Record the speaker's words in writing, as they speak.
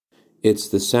It's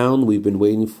the sound we've been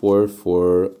waiting for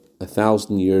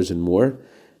 1,000 years and more,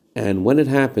 and when it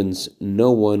happens,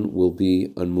 no one will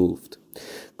be unmoved.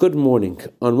 Good morning.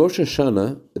 On Rosh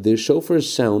Hashanah, the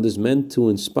shofar's sound is meant to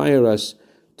inspire us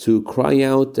to cry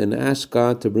out and ask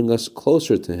God to bring us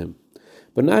closer to Him.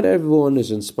 But not everyone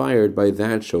is inspired by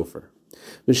that shofar.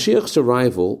 Mashiach's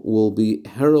arrival will be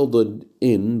heralded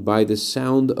in by the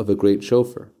sound of a great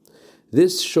shofar.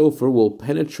 This shofar will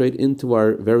penetrate into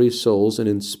our very souls and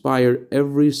inspire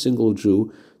every single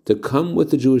Jew to come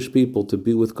with the Jewish people to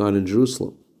be with God in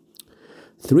Jerusalem.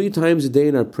 3 times a day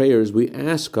in our prayers, we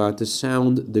ask God to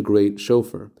sound the great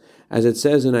shofar. As it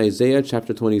says in Isaiah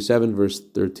chapter 27, verse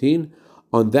 13,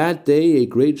 "On that day a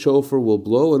great shofar will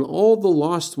blow, and all the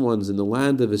lost ones in the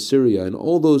land of Assyria and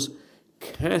all those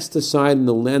cast aside in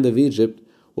the land of Egypt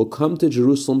will come to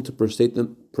Jerusalem to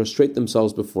prostrate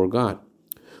themselves before God."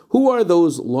 Who are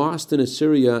those lost in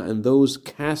Assyria and those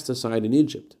cast aside in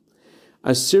Egypt?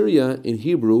 Assyria in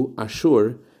Hebrew,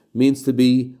 Ashur, means to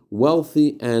be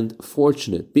wealthy and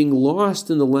fortunate. Being lost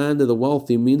in the land of the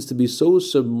wealthy means to be so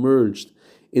submerged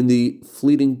in the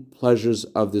fleeting pleasures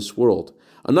of this world.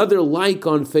 Another like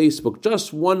on Facebook,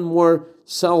 just one more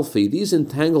selfie. These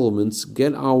entanglements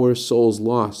get our souls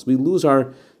lost. We lose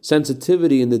our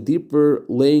sensitivity in the deeper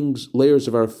layers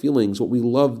of our feelings. What we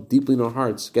love deeply in our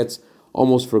hearts gets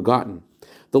almost forgotten.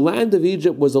 The land of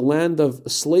Egypt was a land of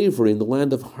slavery and the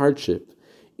land of hardship.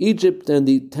 Egypt and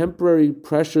the temporary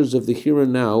pressures of the here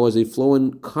and now, as they flow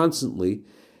in constantly,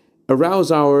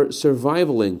 arouse our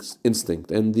survival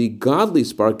instinct, and the godly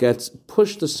spark gets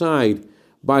pushed aside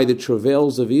by the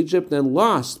travails of Egypt and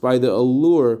lost by the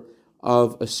allure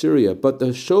of Assyria. But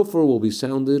the shofar will be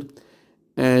sounded,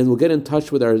 and we'll get in touch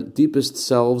with our deepest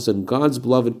selves, and God's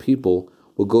beloved people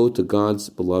will go to God's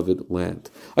beloved land.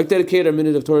 I'd like to dedicate our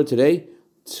minute of Torah today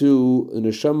to the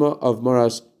neshama of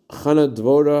Maras Chana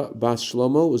Dvora Bas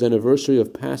Shlomo, whose anniversary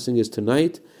of passing is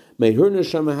tonight. May her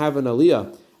neshama have an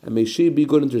aliyah, and may she be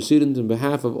good intercedent on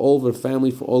behalf of all of her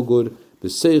family for all good.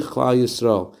 B'seich Klal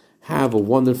Yisrael. Have a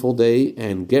wonderful day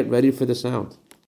and get ready for the sound.